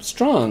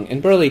 strong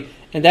and burly,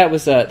 and that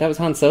was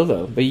Han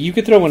Solo. But you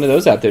could throw one of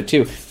those out there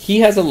too. He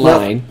has a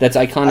line that's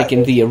iconic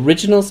in the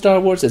original Star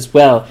Wars as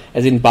well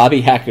as in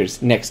Bobby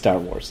Hacker's next Star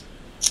Wars.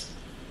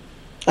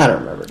 I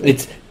don't remember.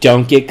 It's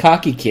 "Don't get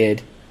cocky,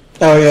 kid."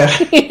 Oh yeah.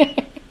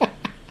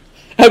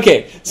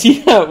 Okay, so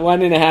you got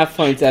 1.5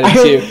 points out of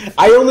 2.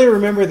 I only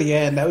remember the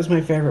end. That was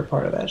my favorite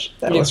part of that.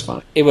 That was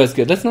fun. It was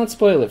good. Let's not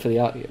spoil it for the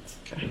audience.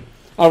 Okay.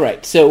 All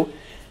right. So,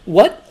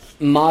 what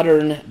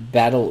modern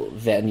battle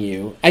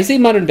venue? I say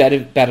modern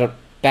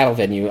battle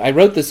venue. I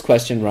wrote this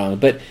question wrong,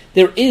 but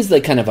there is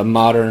like kind of a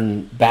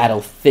modern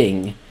battle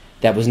thing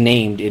that was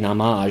named in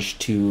homage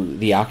to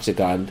the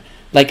Octagon.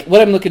 Like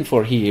what I'm looking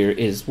for here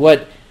is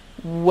what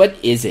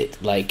is it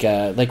like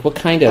what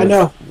kind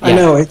of? I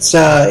know. It's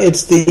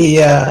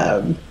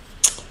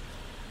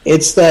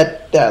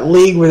that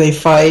league where they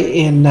fight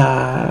in.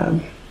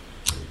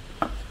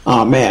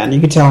 Oh man,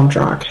 you can tell I'm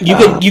drunk. You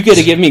got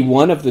to give me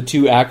one of the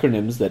 2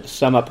 acronyms that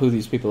sum up who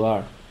these people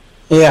are.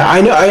 Yeah,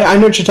 I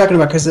know what you're talking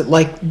about because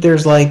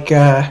there's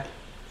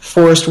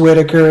Forrest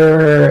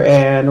Whitaker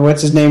and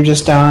what's his name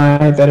just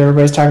died that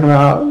everybody's talking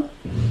about,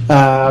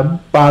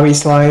 Bobby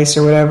Slice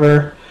or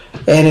whatever.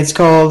 And it's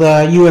called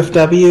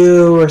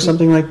UFW or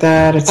something like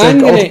that. It's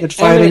Ultimate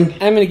Fighting.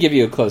 I'm going to give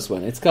you a close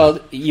one. It's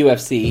called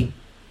UFC.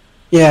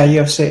 Yeah,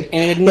 UFC.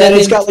 And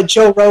it's got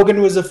Joe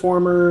Rogan was a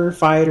former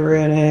fighter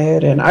in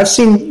it, and I've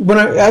seen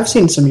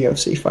some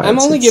UFC fights. I'm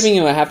only giving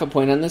you a half a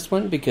point on this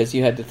one because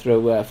you had to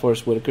throw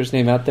Forrest Whitaker's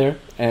name out there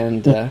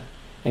and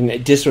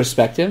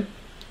disrespect him.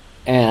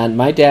 And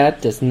my dad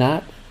does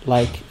not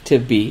like to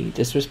be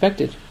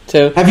disrespected.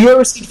 So, have you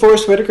ever seen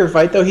Forrest Whitaker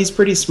fight? Though he's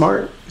pretty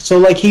smart.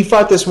 So, he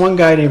fought this one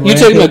guy named. You're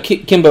talking about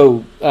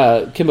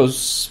Kimbo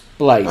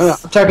Splice.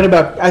 I'm talking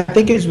about. I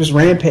think it was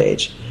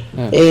Rampage,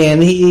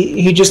 and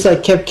he just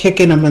kept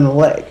kicking him in the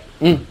leg.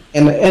 And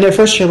at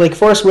first you're like,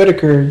 Forrest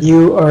Whitaker,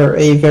 you are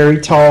a very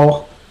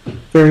tall,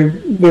 very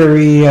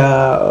very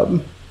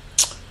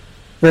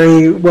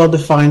very well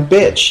defined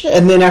bitch.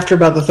 And then after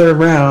about the 3rd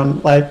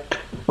round,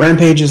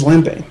 Rampage is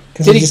limping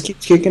because he just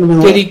keeps kicking him in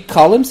the leg. Did he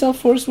call himself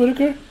Forrest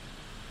Whitaker?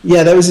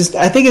 Yeah, that was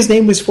I think his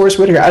name was Forrest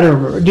Whitaker. I don't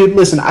remember. Dude,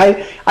 listen,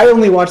 I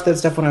only watched that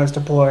stuff when I was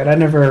deployed. I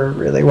never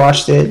really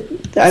watched it.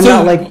 I'm So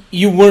not like...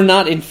 you were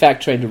not, in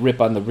fact, trying to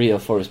rip on the real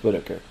Forrest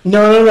Whitaker.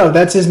 No.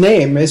 That's his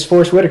name. Is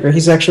Forrest Whitaker.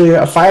 He's actually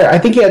a fighter. I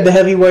think he had the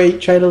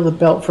heavyweight title of the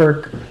belt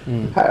for...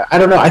 I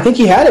don't know. I think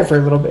he had it for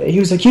a little bit. He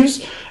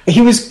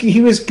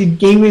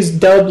was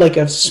dubbed like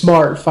a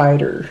smart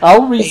fighter.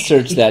 I'll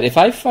research that. If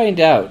I find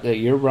out that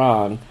you're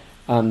wrong,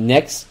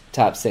 next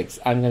top 6,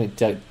 I'm going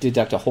to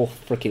deduct a whole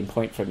freaking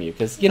point from you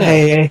because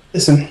Hey,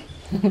 listen,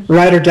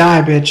 ride or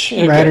die, bitch.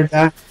 Okay. Ride or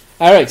die.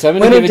 All right, so I'm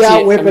going to give it to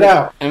you. Whip it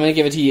out. I'm going to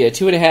give it to you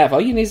 2.5. All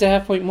you need is a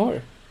half point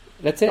more.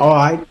 That's it. Oh,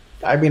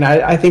 I mean,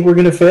 I think we're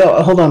going to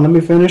fail. Hold on, let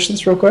me finish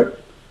this real quick.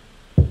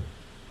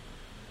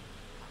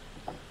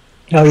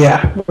 Oh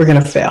yeah, we're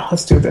going to fail.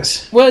 Let's do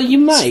this. Well, you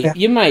might.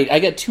 You might. I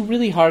got 2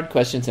 really hard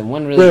questions and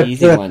 1 really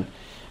easy one.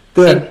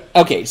 Good.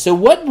 Okay, so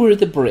what were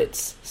the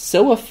Brits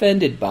so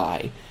offended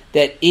by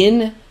that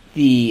in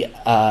the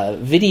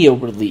video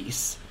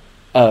release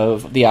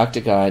of the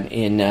Octagon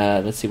in,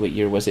 let's see, what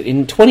year was it?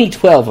 In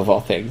 2012, of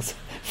all things,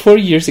 4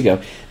 years ago,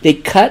 they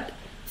cut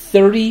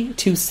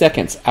 32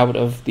 seconds out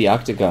of the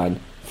Octagon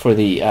for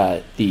the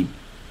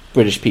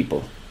British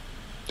people.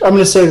 I'm going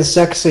to say the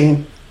sex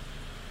scene.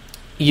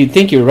 You'd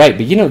think you're right,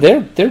 but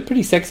they're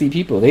pretty sexy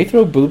people. They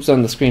throw boobs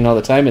on the screen all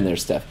the time in their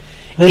stuff.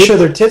 They show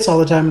their tits all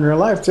the time in real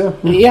life too.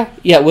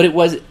 Yeah. What it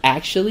was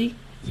actually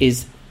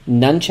is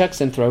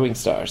nunchucks and throwing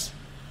stars.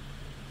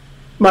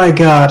 My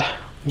God.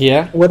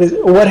 Yeah.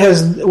 What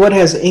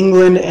has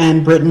England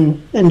and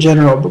Britain in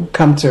general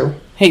come to?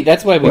 Hey,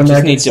 that's why we when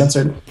just need to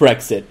censored.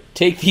 Brexit.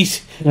 Take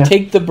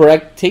the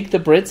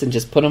Brits and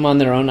just put them on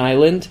their own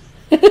island.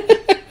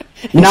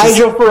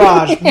 Nigel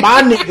Farage,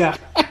 my nigga.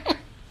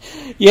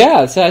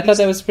 Yeah, so I thought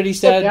that was pretty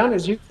sad. Down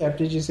as UKIP.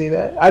 Did you see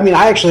that? I mean,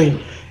 I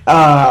actually,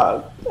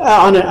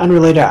 on an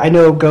unrelated, I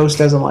know Ghost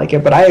doesn't like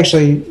it, but I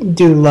actually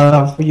do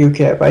love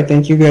UKIP. I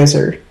think you guys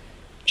are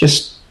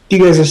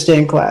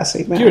staying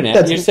classy, man.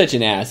 You're such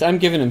an ass. I'm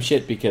giving them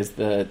shit because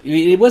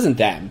it wasn't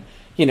them.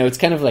 It's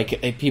kind of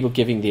like people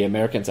giving the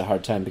Americans a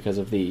hard time because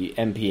of the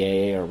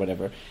MPAA or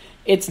whatever.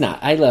 It's not.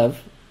 I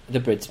love the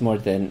Brits more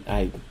than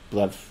I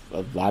love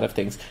a lot of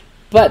things.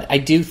 But I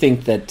do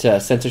think that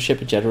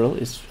censorship in general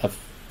is a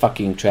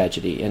fucking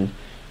tragedy. And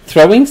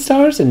throwing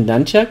stars and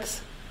nunchucks?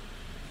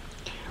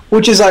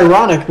 Which is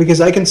ironic because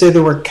I can say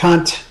the word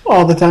cunt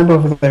all the time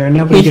over there and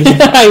nobody gives a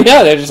I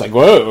know. They're just like,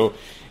 whoa,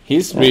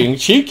 he's being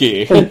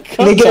cheeky. They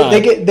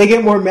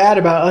get more mad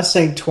about us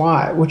saying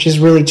twat, which is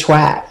really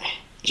twat.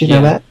 Did you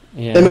know that?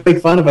 Yeah. They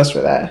make fun of us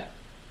for that.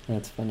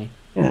 That's funny.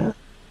 Yeah.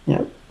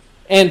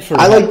 And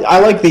I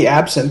like the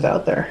absinthe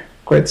out there.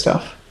 Great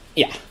stuff.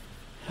 Yeah.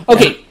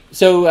 Okay,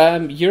 so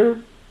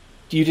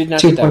you did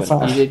not get that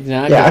one. You did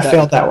not. Yeah, I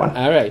failed that one.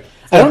 All right.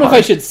 I don't know if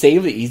I should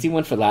save the easy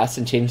one for last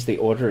and change the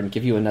order and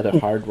give you another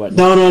hard one.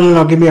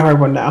 No. Give me a hard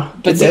one now.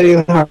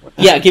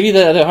 Yeah, give you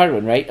the other hard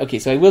one, right? Okay,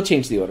 so I will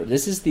change the order.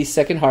 This is the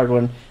second hard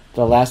one.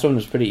 The last one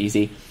was pretty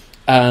easy.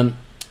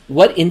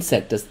 What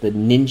insect does the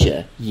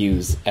ninja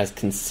use as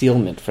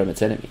concealment from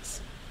its enemies?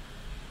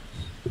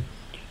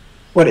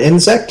 What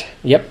insect?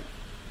 Yep.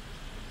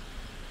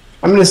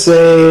 I'm going to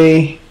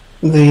say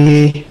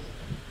the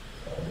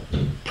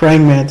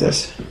praying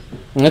mantis.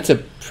 That's a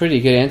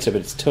pretty good answer,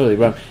 but it's totally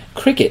wrong.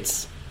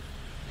 Crickets.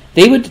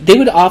 They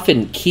would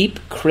often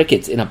keep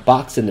crickets in a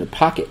box in their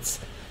pockets.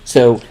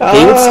 So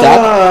they would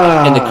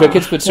stop, and the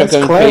crickets would start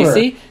going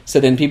crazy. So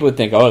then people would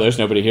think, oh, there's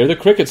nobody here. The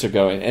crickets are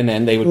going. And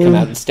then they would come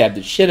out and stab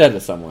the shit out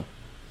of someone.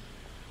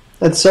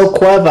 That's so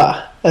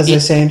clever, as they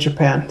say in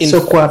Japan.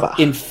 So clever.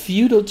 In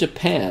feudal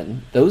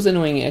Japan, those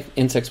annoying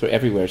insects were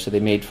everywhere, so they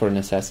made for an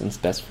assassin's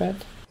best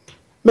friend.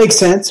 Makes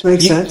sense. You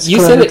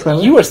Clever, said it.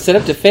 clever. You are set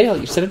up to fail.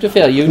 You're set up to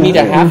fail. You need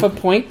a half a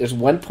point. There's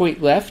 1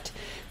 point left.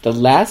 The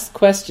last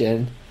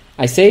question,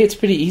 I say it's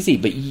pretty easy,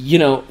 but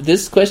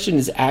this question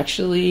is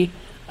actually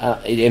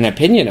an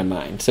opinion of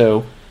mine,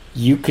 so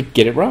you could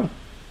get it wrong.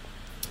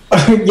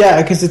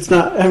 Yeah, because it's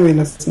not. I mean,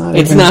 it's not.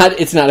 It's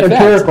not a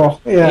empirical.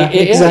 Fact. Yeah,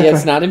 exactly.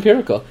 It's not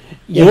empirical.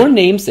 Yeah. Your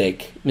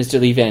namesake, Mr.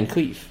 Lee Van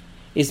Cleef,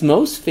 is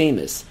most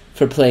famous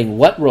for playing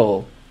what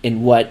role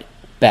in what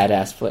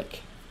badass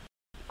flick?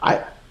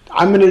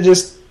 I'm going to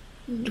just,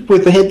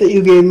 with the hint that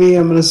you gave me,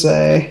 I'm going to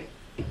say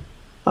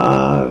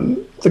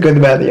The Good, the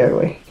Bad, the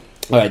Ugly.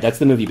 All right, that's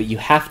the movie, but you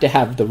have to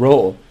have the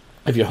role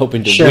if you're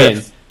hoping to Sheriff.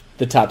 win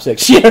the top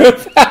 6.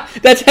 Sheriff.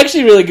 That's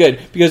actually really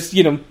good because,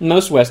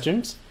 most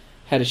Westerns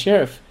had a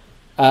sheriff.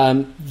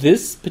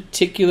 This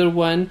particular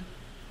one,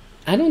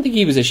 I don't think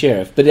he was a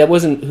sheriff, but that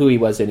wasn't who he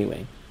was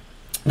anyway.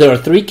 There are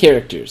 3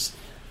 characters,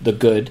 the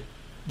good,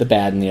 the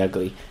bad, and the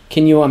ugly.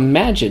 Can you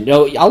imagine?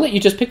 No, I'll let you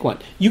just pick one.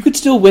 You could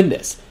still win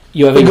this.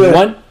 You have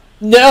one.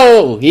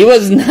 No, he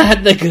was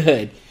not the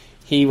good.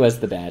 He was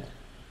the bad.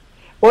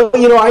 Well,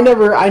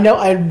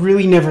 I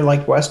really never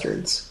liked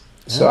Westerns.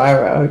 So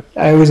I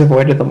always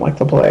avoided them like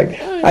the plague.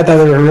 I thought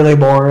they were really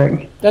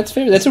boring. That's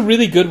fair. That's a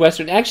really good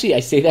Western. Actually,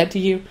 I say that to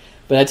you,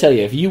 But I tell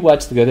you, if you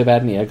watch The Good, the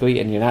Bad, and the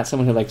Ugly, and you're not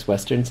someone who likes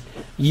westerns,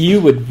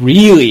 you would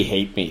really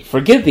hate me.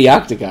 Forget The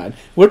Octagon.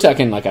 We're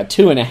talking like a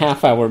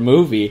 2.5-hour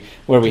movie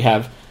where we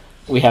have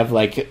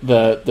like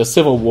the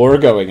Civil War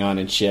going on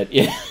and shit.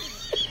 Yeah.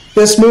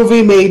 This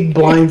movie made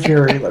Blind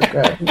Fury look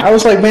good. I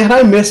was like, man,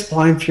 I miss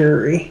Blind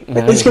Fury.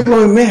 At least kept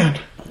going, man.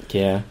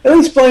 Yeah. At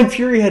least Blind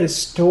Fury had a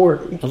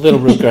story. A little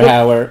Rutger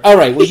Hauer. All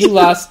right, well, you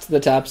lost the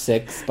top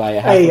 6 by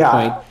a half a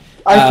point.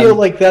 I feel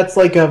like that's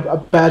like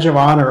a badge of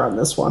honor on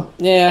this one.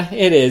 Yeah,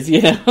 it is.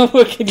 You know,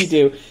 what can you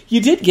do?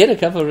 You did get a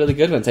couple of really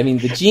good ones. I mean,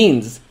 the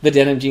jeans, the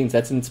denim jeans,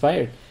 that's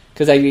inspired.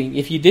 Because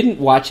if you didn't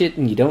watch it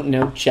and you don't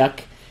know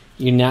Chuck,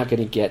 you're not going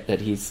to get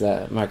that he's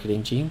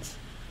marketing jeans.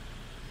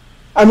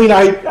 I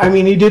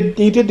mean, he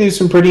did do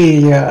some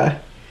pretty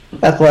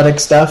athletic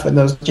stuff in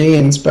those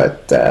jeans,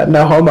 but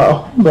no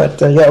homo. But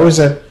yeah, it was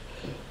a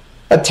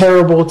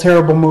terrible,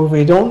 terrible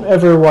movie. Don't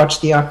ever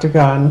watch The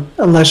Octagon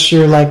unless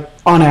you're like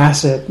on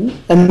acid,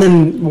 and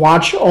then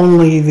watch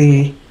only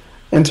the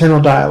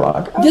internal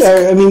dialogue.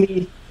 I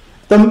mean,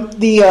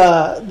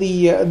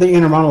 the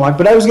inner monologue.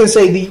 But I was going to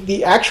say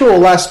the actual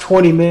last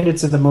 20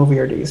 minutes of the movie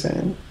are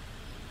decent.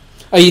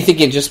 Are you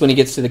thinking just when he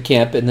gets to the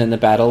camp and then the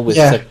battle with?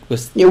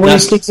 When he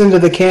sneaks into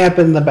the camp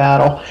and the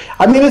battle.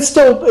 I mean, it's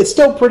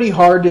still pretty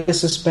hard to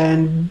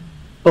suspend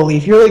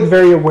belief. You're like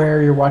very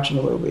aware you're watching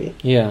a movie.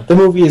 Yeah, the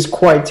movie is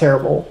quite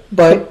terrible,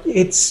 but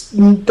it's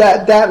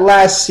that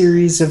last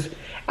series of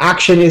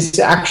action is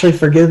actually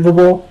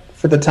forgivable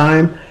for the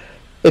time.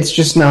 It's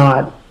just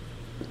not.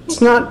 It's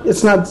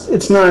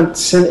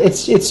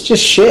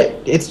just shit.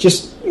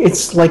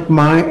 It's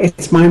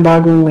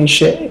mind-bogglingly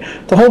shit.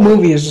 The whole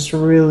movie is just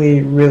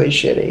really, really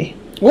shitty.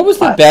 What was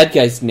the bad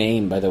guy's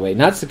name, by the way?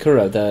 Not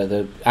Sakura,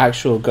 the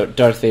actual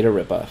Darth Vader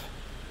ripoff.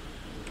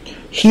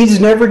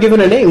 He's never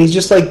given a name. He's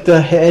just like the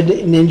head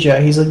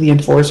ninja. He's like the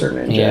enforcer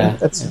ninja. Yeah.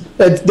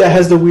 That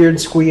has the weird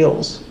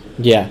squeals.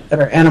 Yeah. That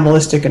are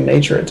animalistic in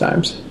nature at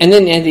times. And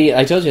then Andy,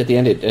 I told you at the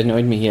end, it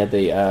annoyed me. He had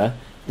the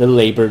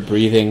labored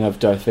breathing of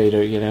Darth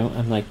Vader. You know,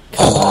 I'm like,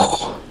 come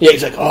on. Yeah,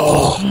 he's like,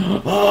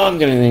 I'm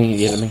gonna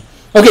get me.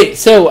 Okay,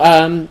 so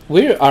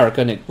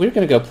we're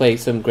gonna go play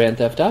some Grand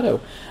Theft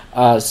Auto.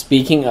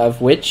 Speaking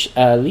of which,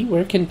 Lee,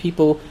 where can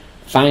people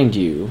find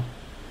you?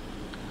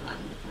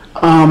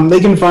 They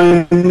can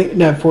find me.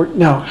 I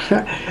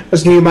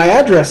was giving you my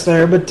address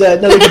there, but no,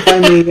 they can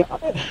find me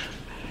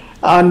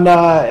on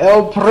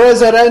El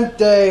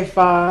Presidente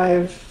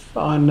 5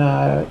 on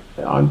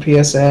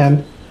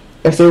PSN.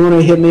 If they want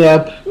to hit me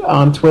up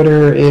on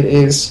Twitter, it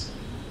is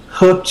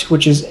Hooked,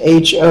 which is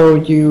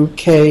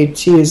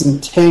HOUKT as in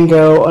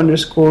Tango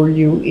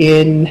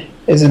 _UN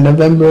as in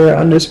November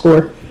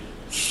 _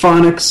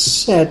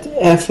 Phonics at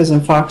F as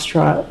in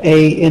Foxtrot,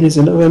 AN as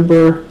in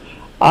November,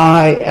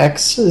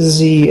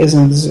 IXZ as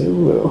in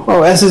Zulu.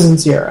 Oh, S is in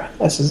Sierra.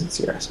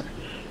 Sorry.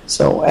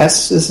 So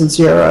S is in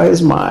Sierra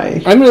is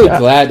my. I'm really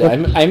glad.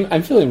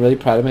 I'm feeling really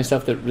proud of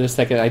myself that this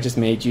second I just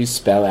made you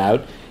spell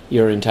out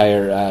your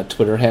entire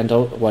Twitter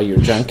handle while you're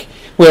drunk.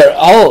 Where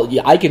all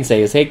I can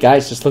say is, hey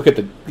guys, just look at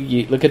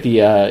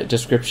the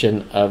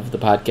description of the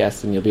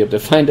podcast, and you'll be able to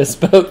find us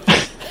both.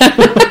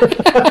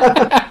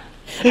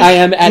 I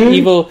am at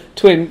Evil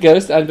Twin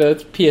Ghost on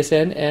both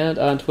PSN and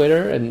on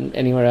Twitter and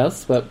anywhere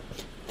else. But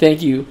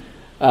thank you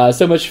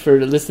so much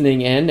for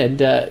listening in, and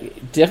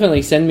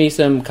definitely send me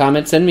some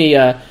comments. Send me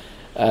a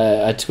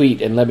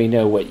tweet and let me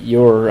know what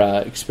your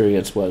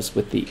experience was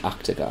with the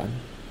Octagon.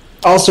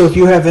 Also, if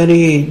you have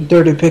any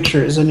dirty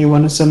pictures and you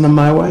want to send them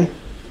my way,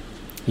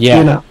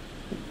 yeah,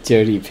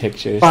 dirty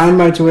pictures. Find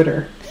my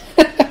Twitter.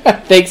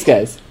 Thanks,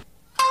 guys.